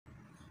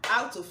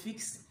how to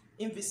fix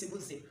invisible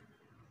zip.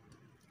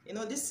 You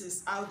know, this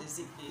is how the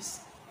zip is.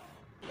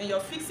 When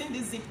you're fixing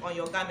this zip on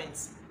your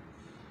garments,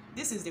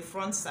 this is the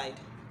front side.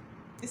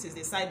 This is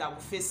the side that will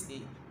face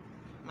the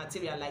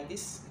material like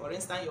this. For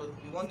instance,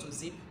 you want to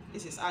zip,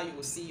 this is how you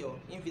will see your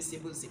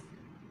invisible zip.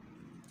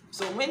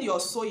 So when you're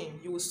sewing,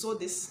 you will sew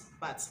this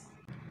part.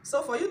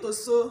 So for you to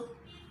sew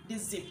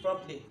this zip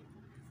properly,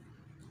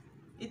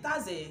 it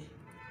has a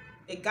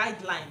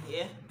guideline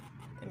here.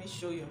 Let me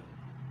show you.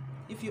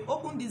 If you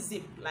open this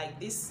zip like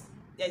this,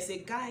 there's a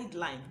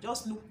guideline.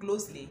 Just look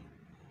closely.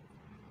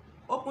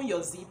 Open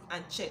your zip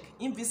and check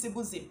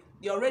invisible zip.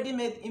 The already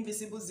made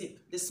invisible zip,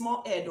 the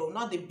small head though,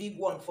 not the big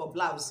one for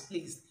blouse,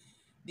 please.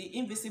 The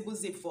invisible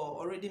zip for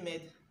already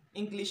made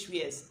English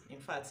wears. In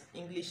fact,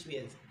 English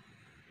wears.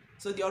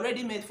 So the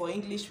already made for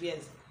English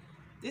wears.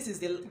 This is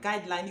the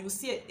guideline. You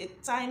see a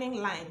tiny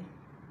line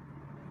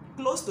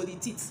close to the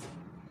teeth.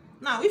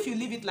 Now, if you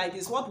leave it like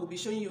this, what will be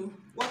showing you,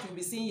 what you'll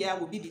be seeing here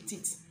will be the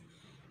teeth.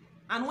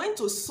 And when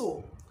to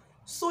sew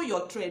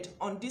your thread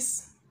on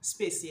this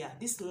space here,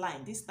 this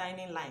line, this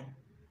tiny line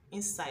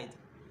inside.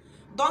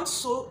 Don't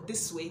sew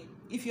this way.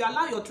 If you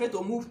allow your thread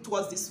to move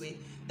towards this way,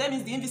 that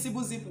means the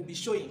invisible zip will be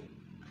showing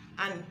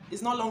and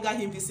it's no longer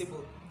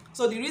invisible.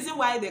 So the reason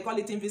why they call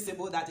it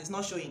invisible, that is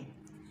not showing.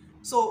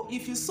 So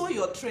if you sew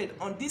your thread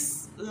on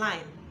this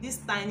line, this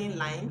tiny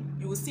line,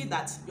 you will see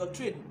that your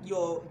thread,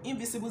 your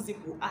invisible zip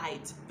will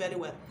hide very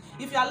well.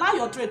 If you allow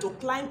your thread to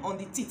climb on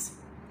the teeth,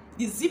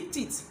 the zip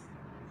teeth,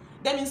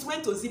 that means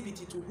when to zip it,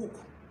 it will hook.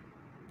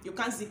 You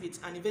can't zip it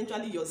and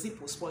eventually your zip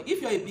will spoil.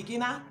 If you're a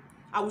beginner,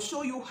 I will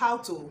show you how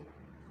to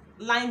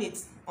line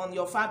it on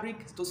your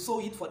fabric to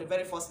sew it for the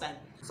very first time.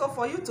 So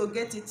for you to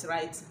get it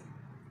right,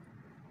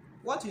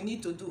 what you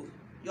need to do,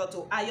 you have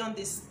to iron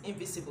this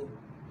invisible.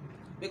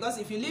 Because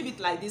if you leave it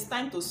like this,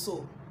 time to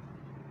sew,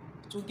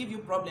 it will give you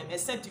problem,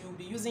 except you will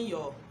be using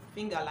your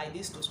finger like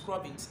this to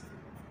scrub it.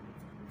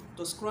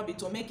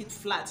 To make it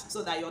flat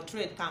so that your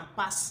thread can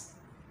pass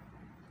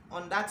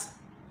on that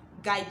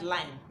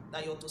guideline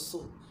that you have to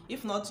sew.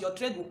 If not, your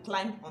thread will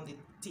climb on the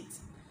teeth.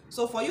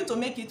 So for you to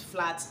make it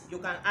flat, you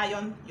can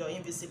iron your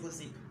invisible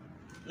zip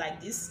like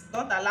this.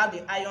 Don't allow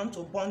the iron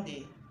to burn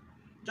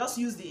just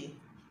use the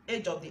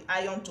edge of the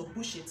iron to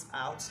push it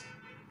out.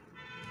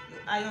 You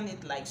iron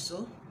it like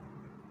so.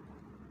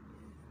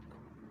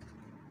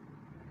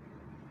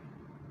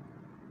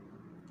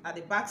 At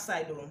the back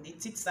side, on the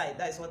teeth side,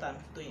 that is what I'm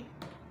doing.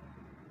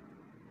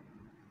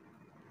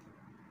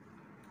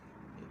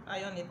 You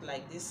iron it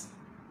like this.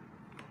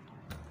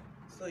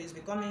 So it's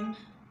becoming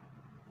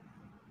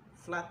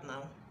flat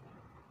now.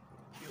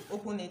 You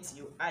open it,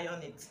 you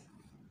iron it.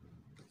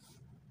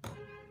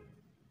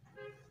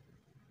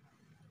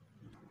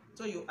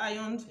 So you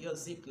ironed your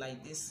zip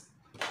like this.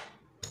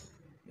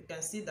 You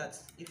can see that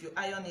if you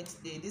iron it,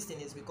 this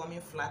thing is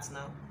becoming flat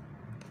now.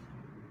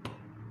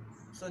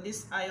 So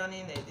this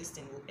ironing, this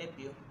thing will help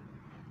you.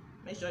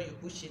 Make sure you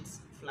push it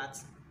flat.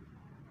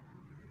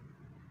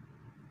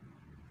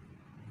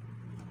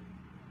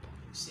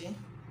 See?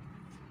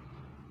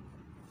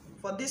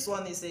 For this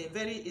one,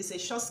 it's a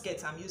short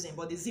skirt I'm using,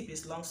 but the zip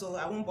is long, so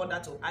I won't bother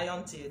to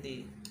iron till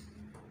the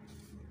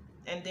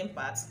ending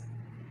part,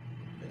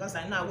 because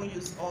I know I won't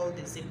use all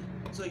the zip.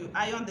 So you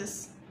iron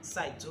this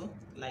side too,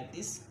 like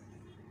this.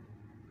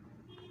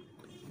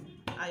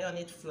 Iron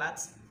it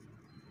flat.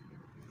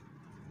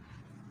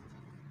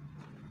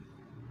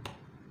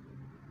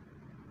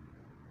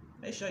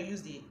 Make sure you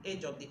use the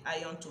edge of the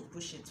iron to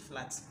push it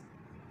flat,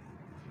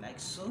 like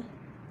so.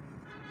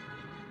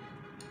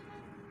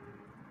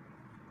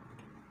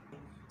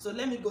 So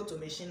let me go to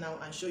machine now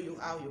and show you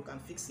how you can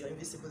fix your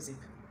invisible zip.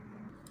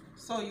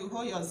 So you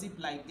hold your zip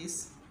like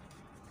this.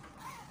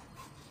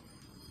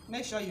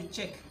 Make sure you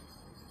check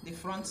the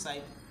front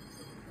side.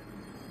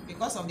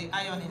 Because of the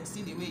ironing,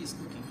 see the way it's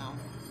looking now.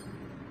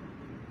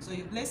 So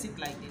you place it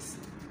like this.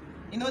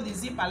 You know the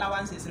zip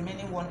allowance is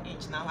remaining 1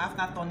 inch now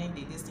after turning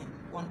the distance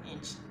 1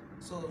 inch.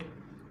 So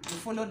you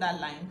follow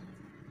that line.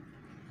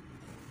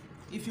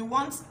 If you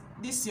want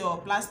this your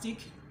plastic,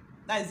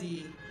 that is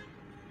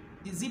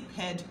the zip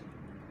head,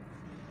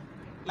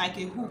 like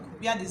a hook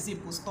where the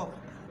zip will stop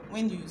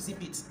when you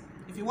zip it.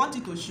 If you want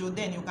it to show,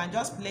 then you can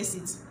just place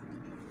it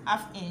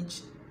 ½ inch.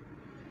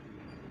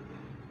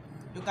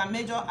 You can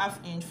measure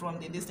 ½ inch from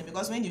the distance,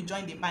 because when you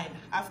join the bind,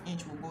 ½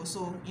 inch will go.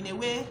 So in a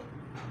way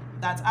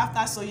that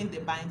after sewing the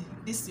bind,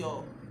 this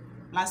your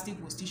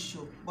plastic will still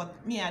show.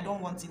 But me, I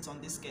don't want it on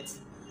this skirt.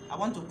 I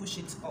want to push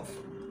it off.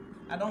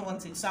 I don't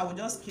want it, so I will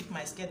just keep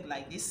my skirt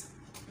like this.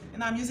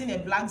 And I'm using a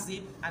black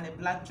zip and a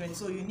black thread,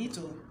 so you need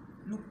to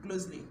look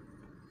closely.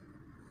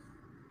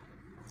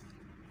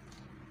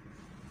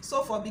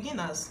 So for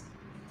beginners,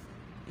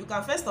 you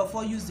can first of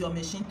all use your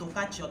machine to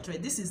catch your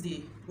thread. This is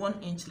the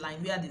 1 inch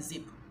line where the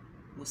zip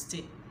will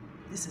stay.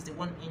 This is the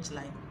 1 inch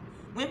line.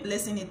 When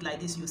placing it like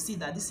this, you see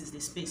that this is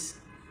the space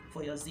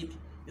for your zip.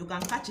 You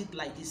can catch it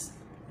like this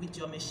with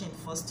your machine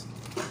first.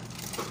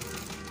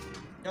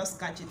 Just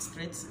catch it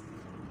straight.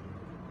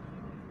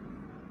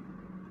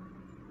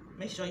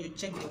 Make sure you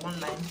check the one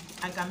line.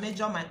 I can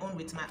measure my own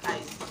with my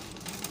eyes.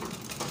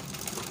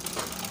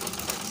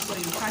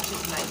 you catch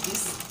it like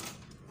this.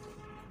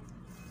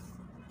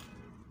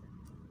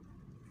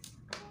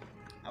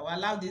 I will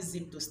allow this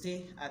zip to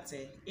stay at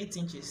 8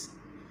 inches.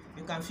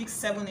 You can fix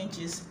 7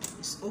 inches.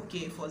 It's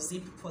okay for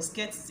zip, for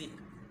skirt zip.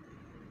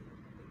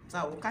 So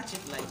I will catch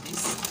it like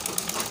this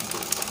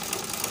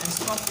and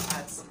stop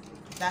at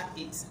that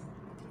 8.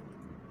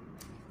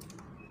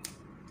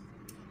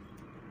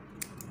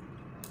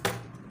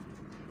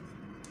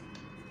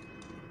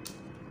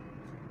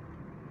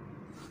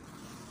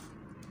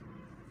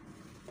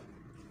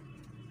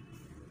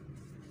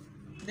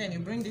 Then you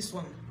bring this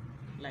one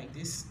like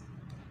this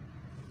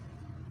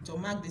to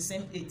mark the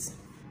same 8.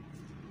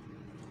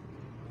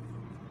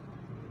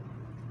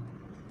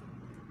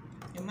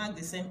 You mark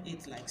the same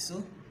 8 like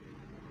so.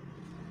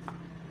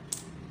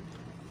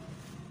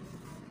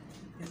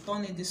 You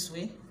turn it this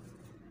way.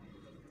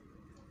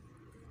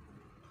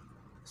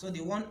 So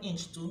the 1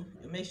 inch too,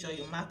 you make sure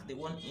you mark the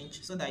 1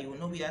 inch so that you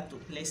know where to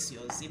place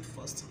your zip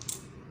first.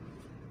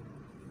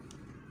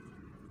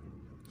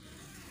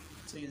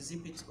 So you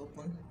zip it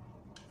open.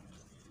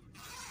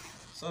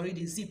 Sorry,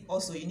 the zip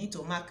also, you need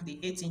to mark the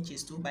 8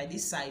 inches too by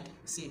this side.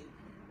 See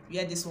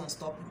where this one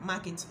stop,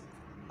 mark it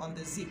on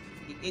the zip,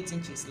 the 8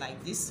 inches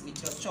like this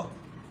with your chalk,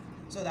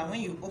 so that when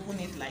you open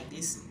it like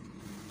this,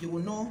 you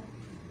will know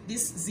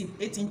this zip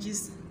 8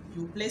 inches,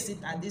 you place it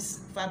at this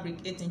fabric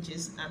 8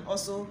 inches, and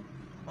also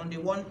on the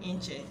 1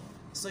 inch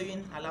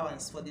sewing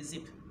allowance for the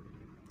zip.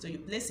 So you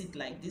place it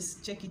like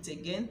this, check it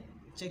again,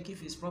 check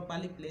if it's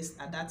properly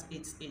placed at that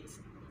 8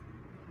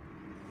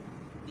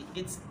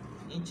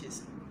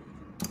 inches.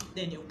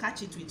 Then you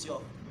catch it with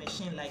your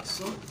machine like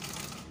so,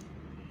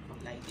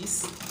 like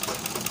this.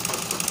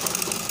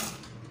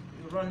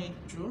 You run it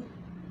through.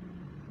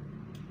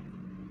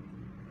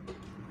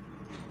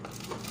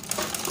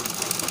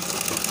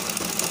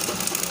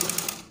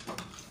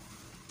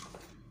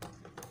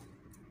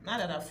 Now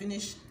that I've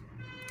finished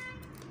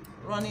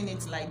running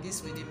it like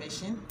this with the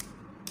machine,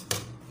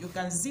 you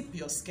can zip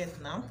your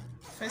skirt now,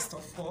 first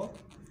of all,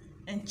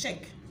 and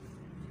check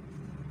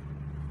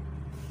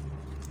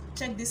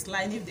this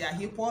line if they are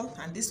equal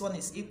and this one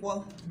is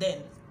equal.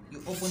 Then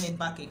you open it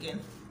back again.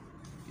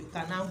 You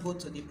can now go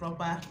to the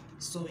proper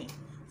sewing.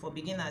 For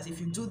beginners, if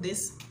you do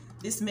this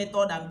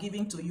method I'm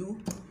giving to you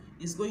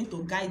is going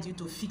to guide you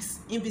to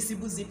fix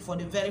invisible zip for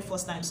the very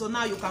first time. So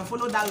now you can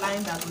follow that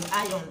line that we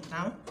ironed.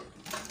 Now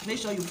make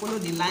sure you follow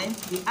the line.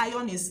 The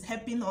iron is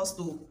helping us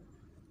to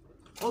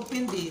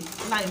open the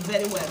line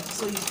very well,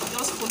 so you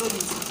just follow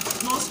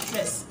it.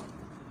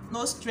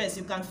 No stress,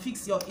 you can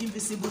fix your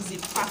invisible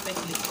zip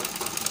perfectly.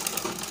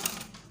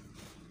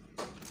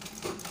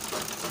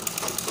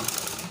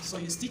 So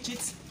you stitch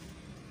it.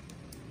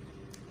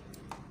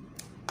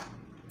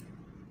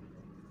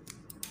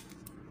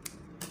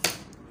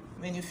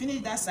 When you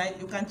finish that side,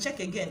 you can check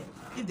again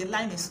if the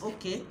line is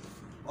okay,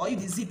 or if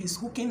the zip is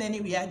hooking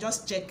anywhere.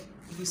 Just check.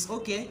 If it's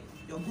okay,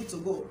 you're good to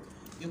go.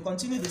 You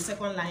continue the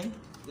second line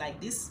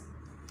like this.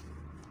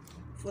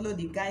 Follow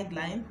the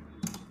guideline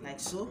like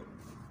so.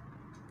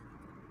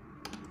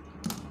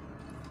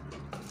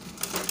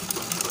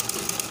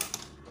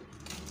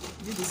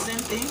 Do the same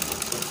thing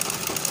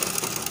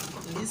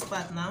to this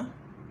part now.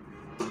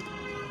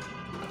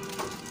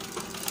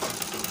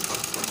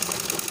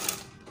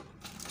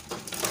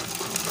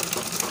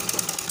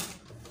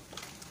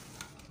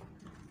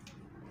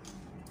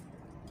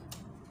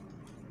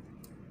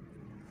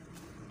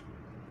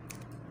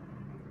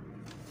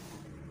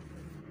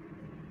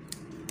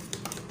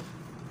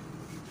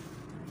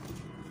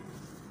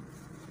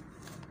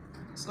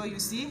 So you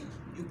see,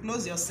 you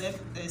close yourself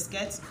the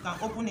skirt, you can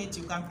open it,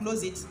 you can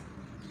close it.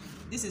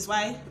 This is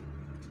why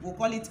we'll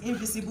call it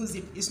invisible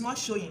zip. It's not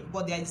showing,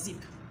 but there is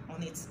zip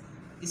on it.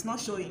 It's not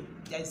showing,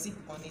 there is zip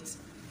on it.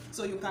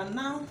 So you can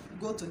now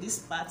go to this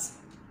part,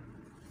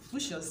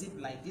 push your zip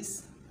like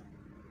this.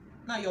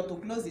 Now you have to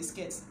close the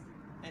skirt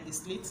and the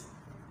slit.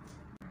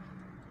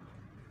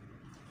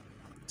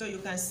 So you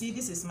can see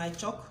this is my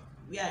chalk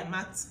where I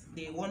marked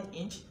the 1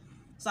 inch.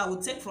 So I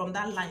will take from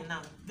that line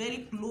now,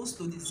 very close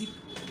to the zip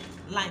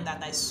line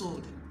that I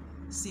sewed.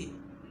 See,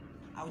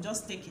 I will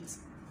just take it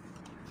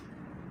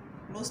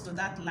close to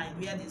that line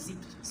where the zip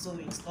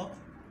sewing stop.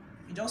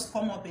 You just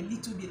come up a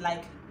little bit,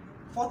 like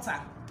quarter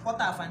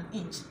of an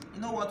inch. You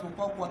know what we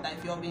call quarter.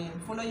 If you've been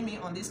following me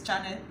on this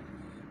channel,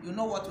 you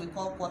know what we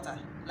call quarter.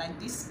 Like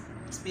this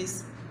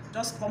space,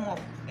 just come up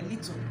a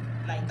little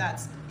like that,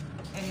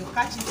 and you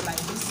catch it like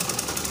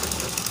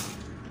this.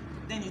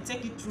 Then you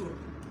take it through.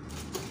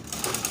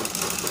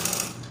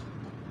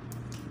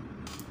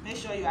 Make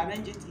sure you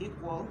arrange it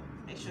equal.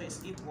 Make sure it's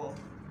equal.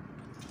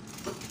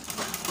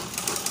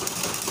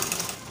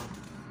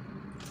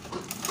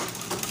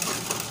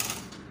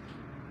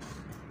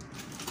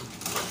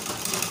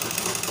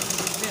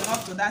 Then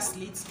up to that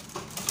slit,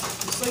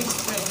 you sew it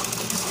straight.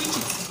 You stitch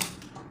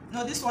it.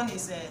 No, this one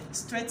is a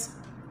straight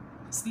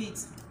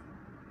slit.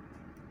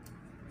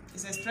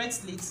 It's a straight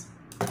slit.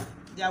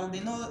 There will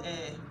be no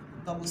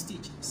double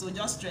stitch, so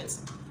just straight.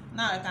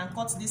 Now I can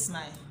cut this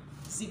my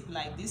zip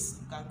like this.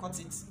 You can cut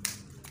it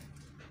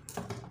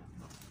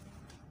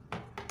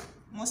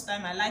Most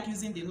time I like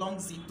using the long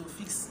zip to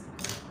fix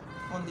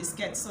on the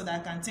skirt so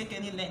that I can take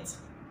any length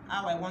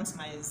how I want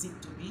my zip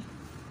to be.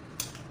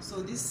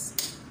 So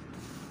this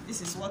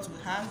is what we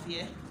have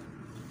here.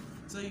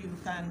 So you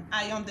can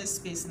iron this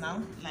space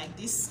now like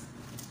this.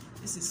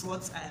 This is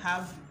what I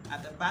have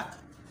at the back.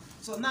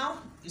 So now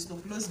is to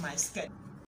close my skirt.